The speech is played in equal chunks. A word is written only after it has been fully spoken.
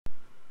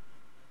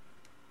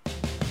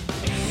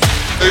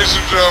Ladies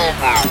and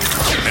gentlemen.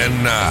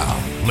 And now,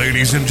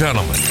 ladies and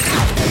gentlemen.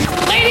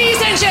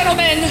 Ladies and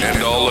gentlemen.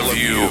 And all of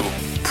you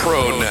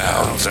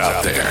pronouns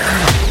out there.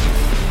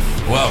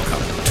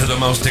 Welcome to the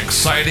most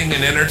exciting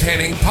and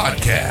entertaining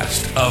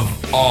podcast of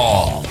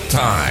all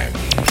time.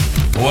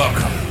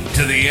 Welcome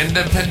to the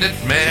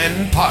Independent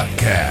Man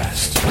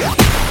Podcast.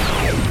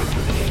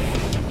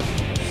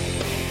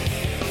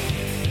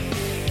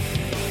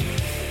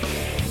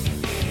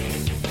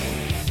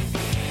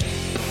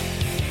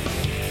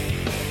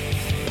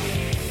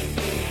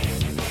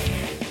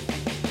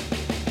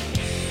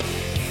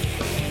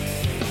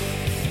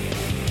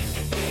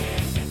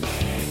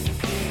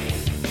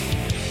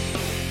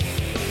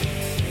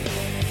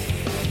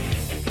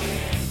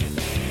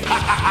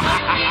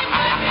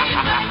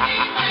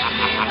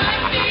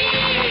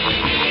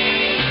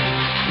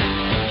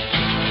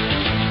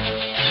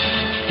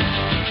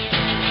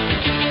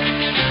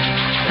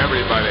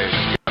 Everybody's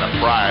got a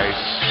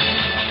price.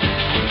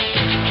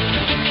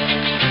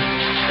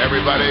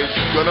 Everybody's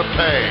gonna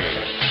pay.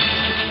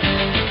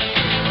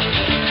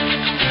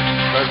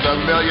 'Cause the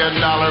 $1 Million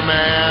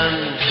Man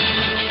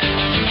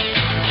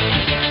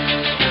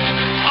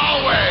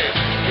always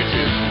gets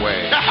his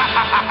way.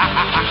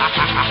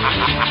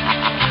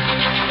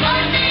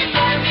 Money,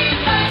 money,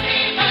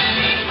 money,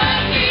 money,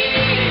 money.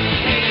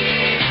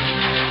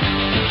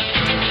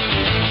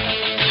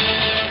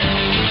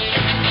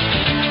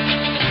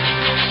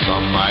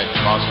 Some might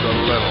cost a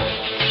little.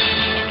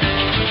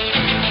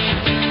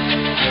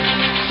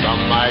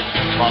 Some might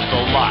cost a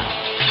lot.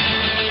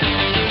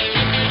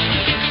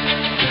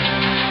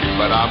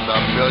 But I'm the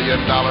 $1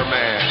 Million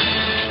Man.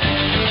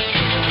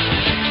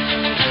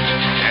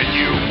 And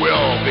you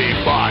will be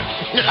bought.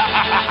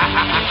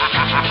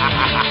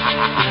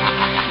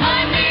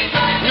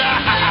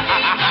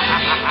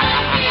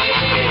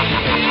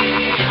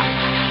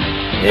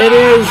 It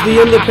is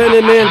the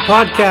Independent Man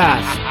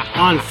Podcast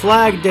on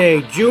Flag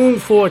Day, June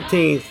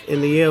 14th, in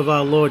the year of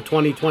our Lord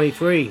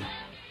 2023.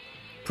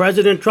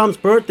 President Trump's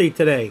birthday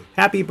today.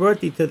 Happy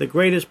birthday to the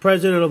greatest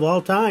president of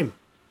all time,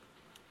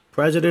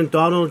 President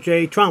Donald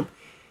J. Trump.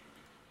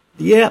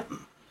 Yep,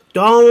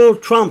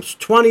 Donald Trump's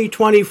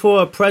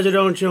 2024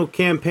 presidential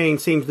campaign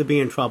seems to be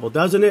in trouble,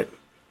 doesn't it?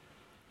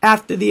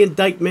 After the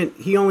indictment,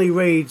 he only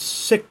raised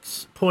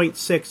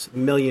 $6.6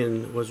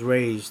 million was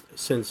raised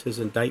since his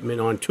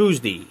indictment on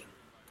Tuesday.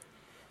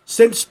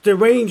 Since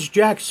deranged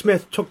Jack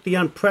Smith took the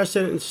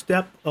unprecedented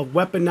step of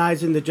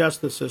weaponizing the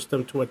justice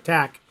system to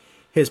attack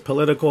his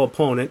political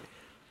opponent,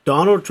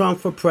 Donald Trump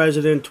for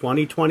President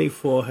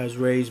 2024 has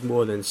raised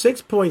more than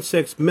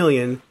 $6.6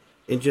 million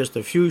in just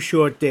a few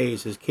short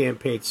days, his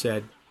campaign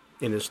said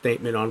in a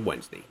statement on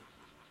Wednesday.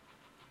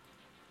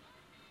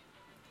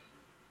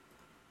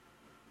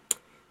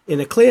 In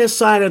a clear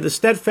sign of the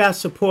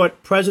steadfast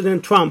support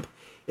President Trump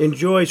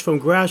enjoys from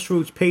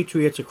grassroots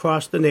patriots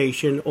across the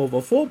nation, over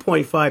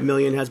 $4.5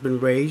 million has been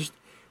raised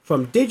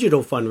from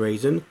digital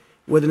fundraising,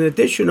 with an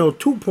additional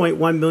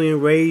 $2.1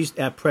 million raised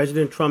at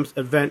President Trump's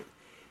event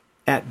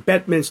at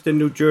Bedminster,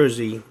 New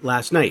Jersey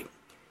last night.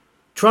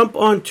 Trump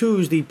on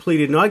Tuesday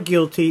pleaded not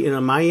guilty in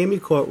a Miami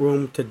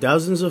courtroom to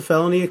dozens of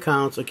felony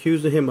accounts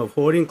accusing him of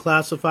hoarding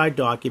classified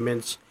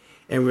documents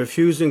and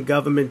refusing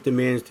government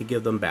demands to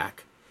give them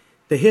back.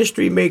 The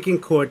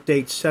history-making court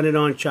date centered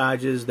on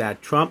charges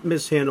that Trump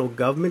mishandled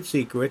government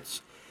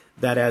secrets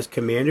that as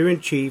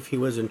commander-in-chief he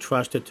was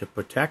entrusted to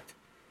protect,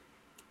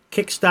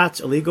 kickstarts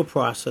a legal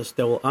process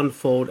that will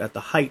unfold at the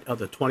height of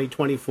the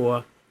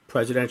 2024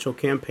 presidential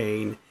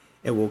campaign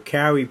and will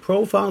carry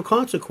profound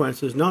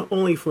consequences not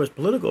only for his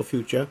political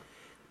future,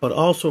 but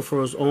also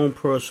for his own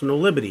personal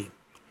liberty.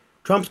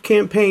 Trump's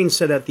campaign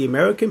said that the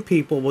American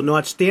people will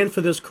not stand for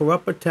this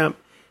corrupt attempt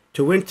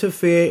to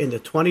interfere in the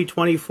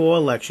 2024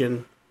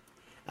 election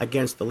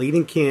against the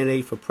leading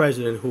candidate for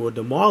president who will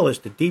demolish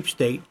the deep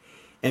state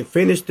and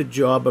finish the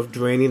job of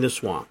draining the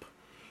swamp.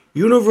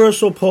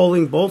 Universal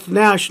polling, both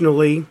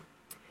nationally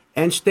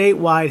and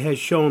statewide, has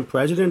shown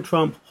President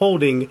Trump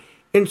holding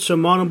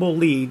insurmountable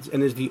leads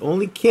and is the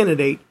only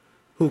candidate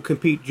who can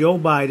beat Joe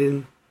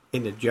Biden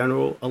in the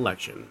general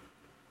election.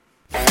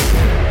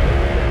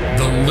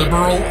 The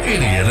Liberal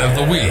Idiot of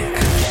the Week.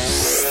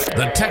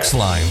 The text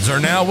lines are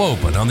now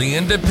open on the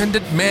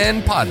Independent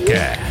Man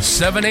Podcast,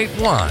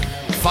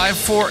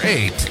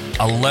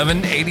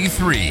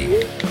 781-548-1183.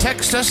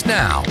 Text us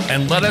now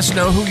and let us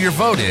know who your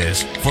vote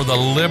is for the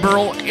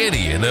Liberal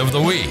Idiot of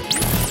the Week.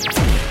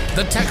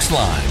 The text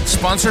line,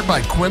 sponsored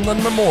by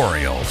Quinlan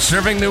Memorial,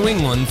 serving New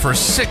England for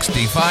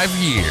 65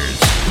 years.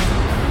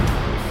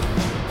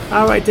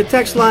 All right, the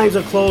text lines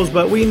are closed,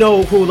 but we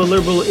know who the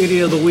Liberal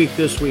Idiot of the Week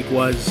this week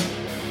was.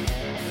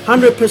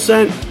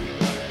 100%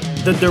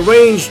 the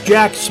deranged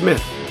Jack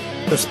Smith,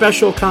 the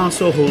special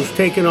counsel who's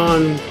taken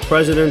on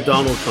President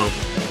Donald Trump.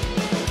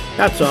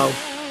 That's all.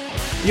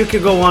 You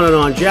could go on and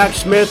on. Jack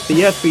Smith,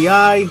 the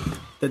FBI,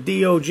 the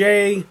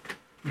DOJ,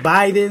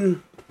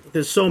 Biden.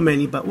 There's so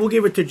many, but we'll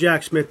give it to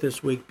Jack Smith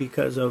this week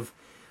because of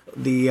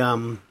the,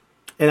 and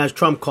as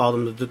Trump called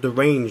him, the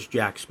deranged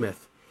Jack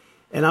Smith.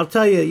 And I'll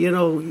tell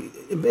you,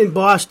 in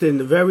Boston,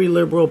 the very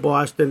liberal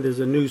Boston, there's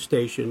a news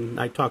station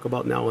I talk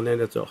about now and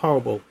then. It's a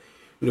horrible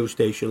news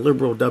station,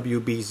 liberal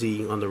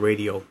WBZ on the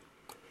radio.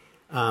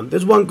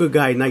 There's one good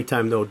guy at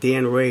nighttime, though,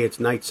 Dan Ray. It's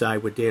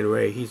Nightside with Dan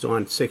Ray. He's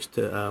on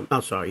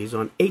he's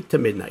on 8 to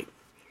midnight.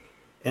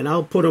 And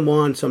I'll put him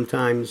on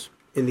sometimes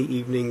in the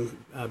evening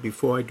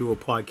before I do a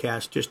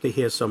podcast just to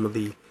hear some of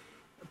the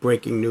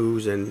breaking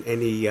news and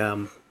any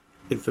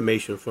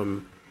information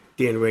from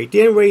Dan Ray.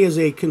 Dan Ray is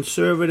a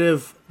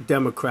conservative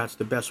Democrat's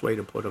the best way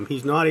to put him.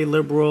 He's not a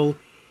liberal.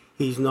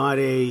 He's not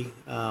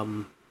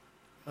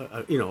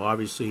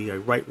obviously a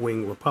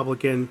right-wing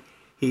Republican.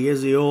 He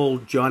is the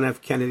old John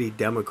F. Kennedy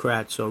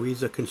Democrat, so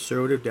he's a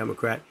conservative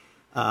Democrat.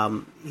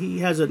 He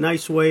has a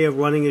nice way of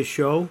running his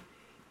show.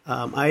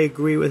 I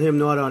agree with him,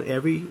 not on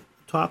every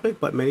topic,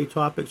 but many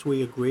topics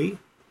we agree.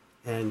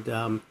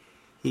 And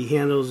he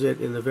handles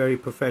it in a very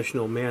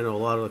professional manner, a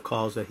lot of the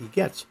calls that he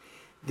gets.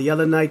 The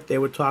other night, they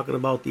were talking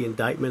about the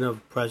indictment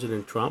of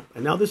President Trump.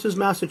 And now this is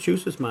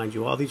Massachusetts, mind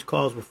you. All these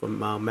calls were from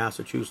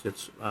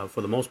Massachusetts for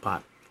the most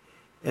part.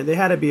 And there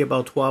had to be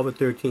about 12 or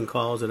 13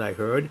 calls that I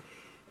heard.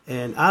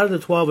 And out of the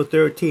 12 or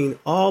 13,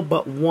 all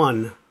but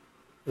one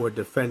were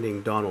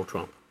defending Donald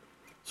Trump.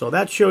 So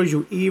that shows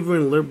you, even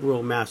in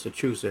liberal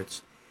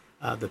Massachusetts,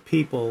 the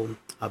people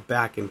are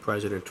backing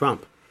President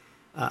Trump.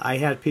 I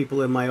had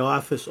people in my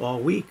office all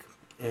week,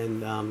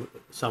 and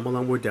some of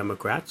them were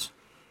Democrats.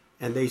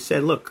 And they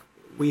said, look,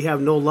 we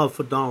have no love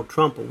for Donald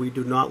Trump, but we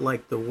do not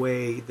like the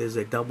way there's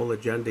a double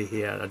agenda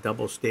here, a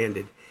double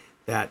standard,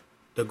 that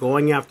they're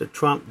going after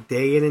Trump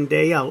day in and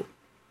day out,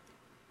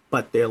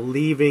 but they're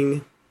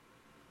leaving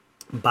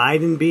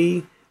Biden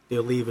be,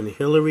 they're leaving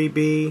Hillary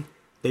be,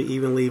 they're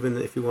even leaving,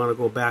 if you want to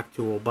go back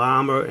to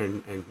Obama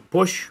and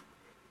Bush,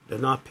 they're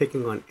not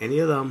picking on any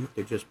of them,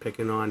 they're just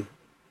picking on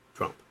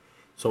Trump.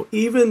 So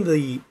even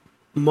the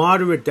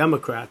moderate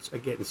Democrats are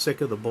getting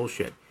sick of the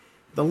bullshit.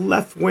 The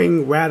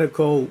left-wing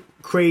radical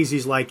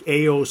crazies like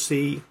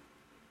AOC,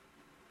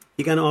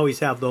 you're going to always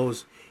have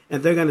those,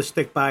 and they're going to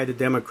stick by the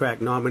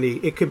Democrat nominee.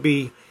 It could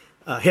be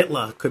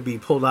Hitler could be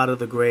pulled out of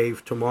the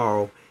grave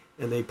tomorrow,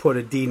 and they put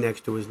a D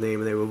next to his name,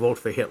 and they will vote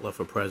for Hitler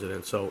for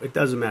president. So it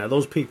doesn't matter.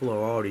 Those people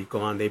are already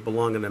gone. They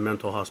belong in a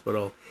mental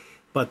hospital.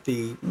 But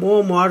the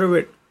more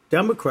moderate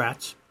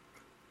Democrats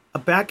are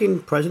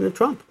backing President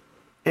Trump.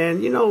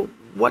 And you know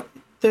what?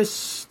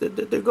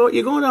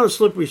 You're going down a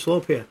slippery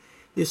slope here.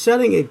 You're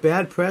setting a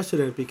bad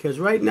precedent because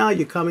right now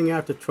you're coming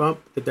after Trump.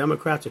 The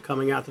Democrats are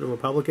coming after the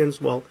Republicans.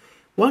 Well,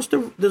 once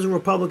there's a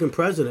Republican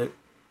president,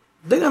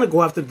 they're going to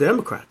go after the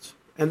Democrats,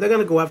 and they're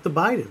going to go after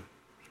Biden.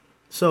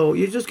 So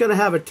you're just going to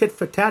have a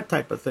tit-for-tat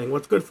type of thing.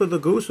 What's good for the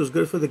goose is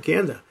good for the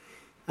gander.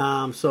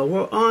 So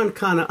we're on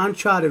kind of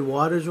uncharted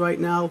waters right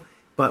now.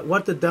 But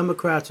what the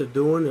Democrats are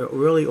doing, they're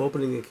really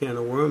opening a can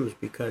of worms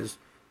because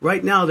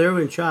right now they're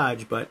in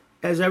charge. But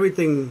as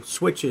everything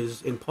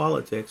switches in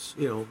politics,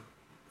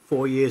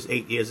 4 years,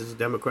 8 years it's the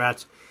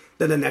Democrats.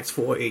 Then the next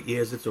 4, 8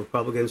 years it's the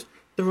Republicans.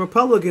 The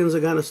Republicans are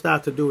going to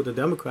start to do what the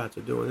Democrats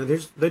are doing. And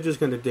they're just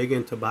going to dig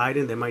into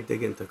Biden. They might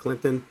dig into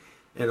Clinton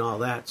and all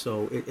that.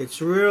 So it's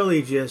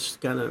really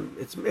just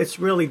it's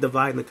really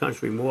dividing the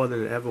country more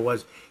than it ever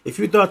was. If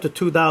you thought the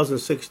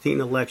 2016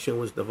 election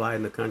was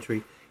dividing the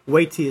country,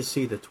 wait till you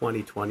see the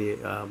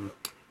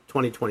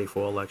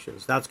 2024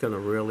 elections. That's going to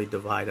really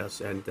divide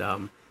us.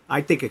 And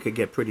I think it could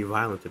get pretty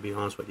violent, to be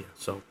honest with you.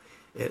 So,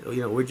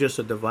 we're just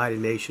a divided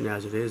nation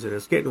as it is, and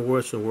it's getting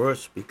worse and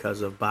worse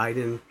because of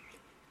Biden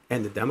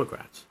and the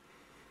Democrats.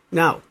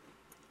 Now,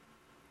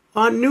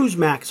 on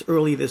Newsmax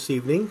early this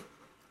evening,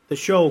 the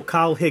show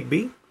Carl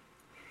Higbie,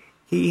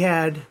 he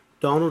had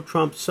Donald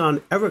Trump's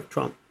son, Eric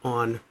Trump,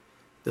 on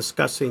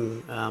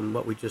discussing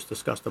what we just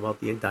discussed about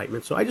the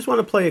indictment. So I just want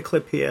to play a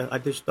clip here. I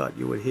just thought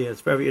you would hear.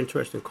 It's very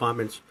interesting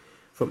comments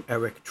from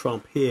Eric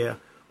Trump here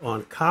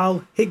on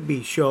Carl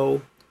Higbie's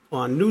show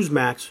on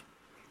Newsmax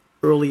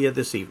earlier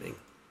this evening.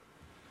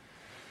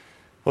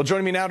 Well,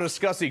 joining me now to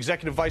discuss the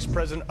executive vice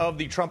president of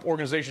the Trump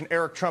organization,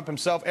 Eric Trump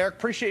himself. Eric,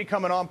 appreciate you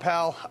coming on,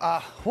 pal.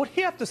 What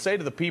do you have to say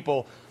to the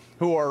people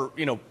who are,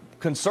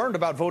 concerned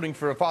about voting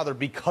for a father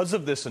because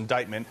of this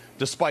indictment,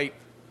 despite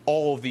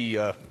all of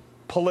the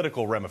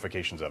political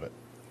ramifications of it?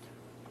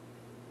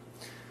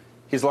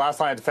 He's the last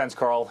line of defense,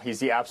 Carl. He's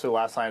the absolute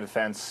last line of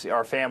defense.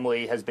 Our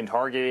family has been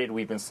targeted.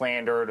 We've been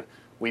slandered.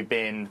 We've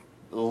been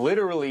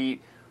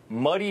literally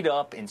muddied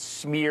up and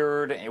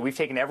smeared. And we've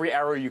taken every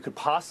arrow you could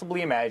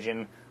possibly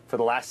imagine for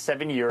the last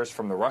 7 years,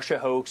 from the Russia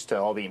hoax to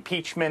all the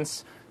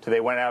impeachments to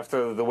the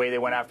way they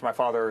went after my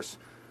father's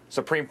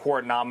Supreme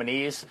Court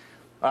nominees.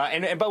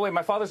 And by the way,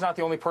 my father's not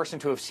the only person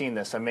to have seen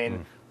this. I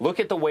mean, look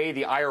at the way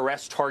the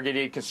IRS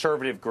targeted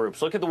conservative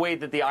groups. Look at the way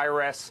that the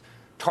IRS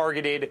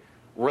targeted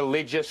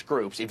religious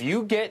groups. If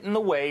you get in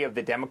the way of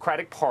the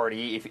Democratic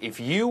Party, if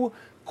you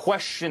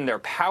question their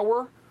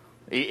power,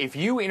 If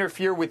you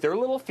interfere with their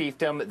little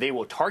fiefdom, they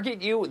will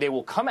target you, they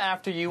will come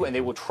after you, and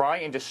they will try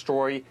and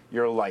destroy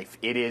your life.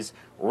 It is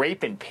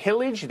rape and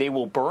pillage. They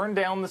will burn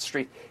down the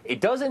street.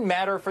 It doesn't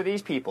matter for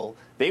these people.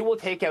 They will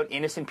take out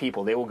innocent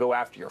people. They will go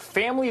after your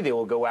family. They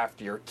will go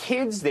after your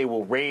kids. They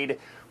will raid,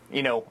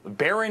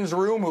 Barron's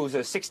room, who's a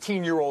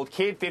 16-year-old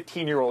kid,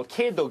 15-year-old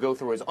kid. They'll go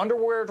through his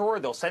underwear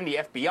drawer. They'll send the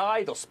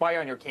FBI. They'll spy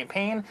on your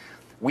campaign.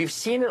 We've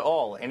seen it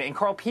all. And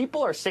Carl,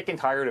 people are sick and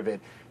tired of it.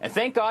 And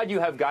thank God you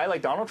have a guy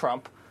like Donald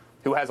Trump,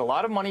 who has a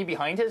lot of money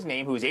behind his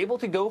name, who's able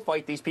to go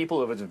fight these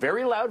people with a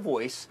very loud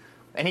voice,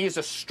 and he is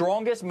the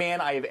strongest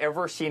man I have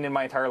ever seen in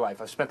my entire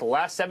life. I've spent the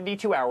last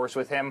 72 hours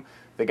with him.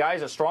 The guy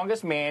is the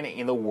strongest man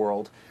in the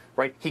world,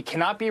 right? He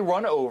cannot be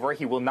run over.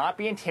 He will not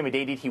be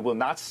intimidated. He will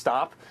not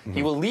stop. Mm-hmm.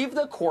 He will leave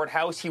the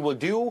courthouse. He will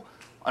do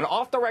an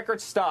off-the-record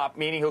stop,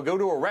 meaning he'll go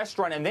to a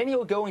restaurant, and then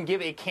he'll go and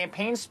give a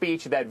campaign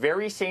speech that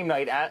very same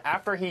night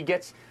after he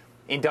gets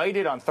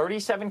indicted on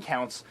 37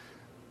 counts.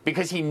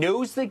 Because he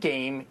knows the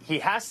game, he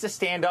has to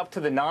stand up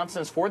to the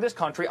nonsense for this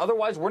country.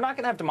 Otherwise, we're not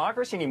going to have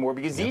democracy anymore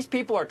because these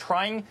people are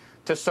trying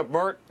to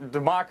subvert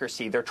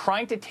democracy. They're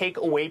trying to take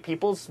away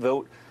people's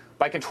vote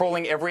by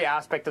controlling every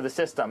aspect of the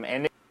system.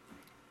 And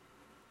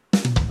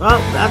well,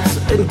 that's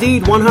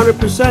indeed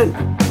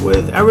 100%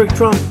 with Eric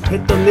Trump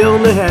hit the nail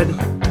on the head.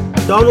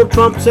 Donald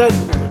Trump said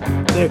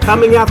they're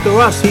coming after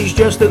us. He's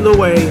just in the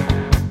way.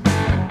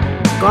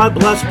 God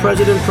bless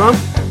President Trump.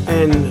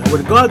 And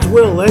with God's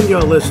will and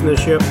your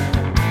listenership,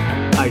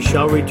 I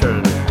shall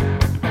return.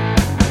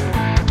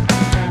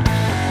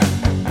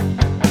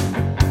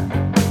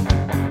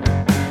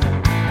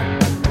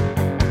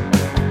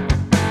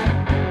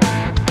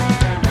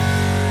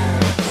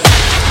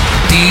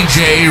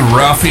 DJ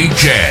Ruffy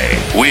J.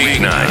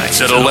 Weeknights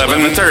at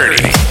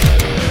 11:30.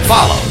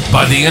 Followed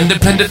by the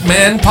Independent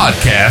Man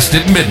Podcast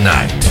at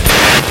midnight.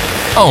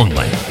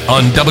 Only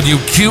on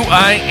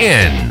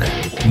WQIN,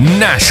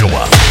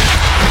 Nashua.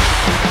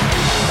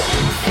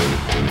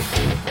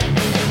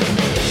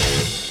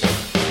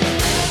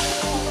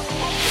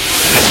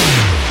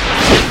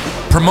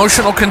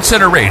 Promotional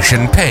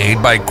consideration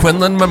paid by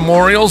Quinlan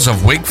Memorials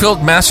of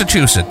Wakefield,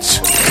 Massachusetts.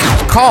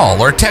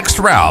 Call or text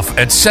Ralph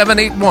at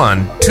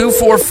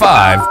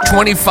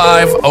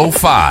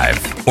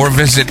 781-245-2505 or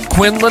visit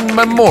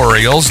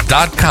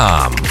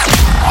QuinlanMemorials.com.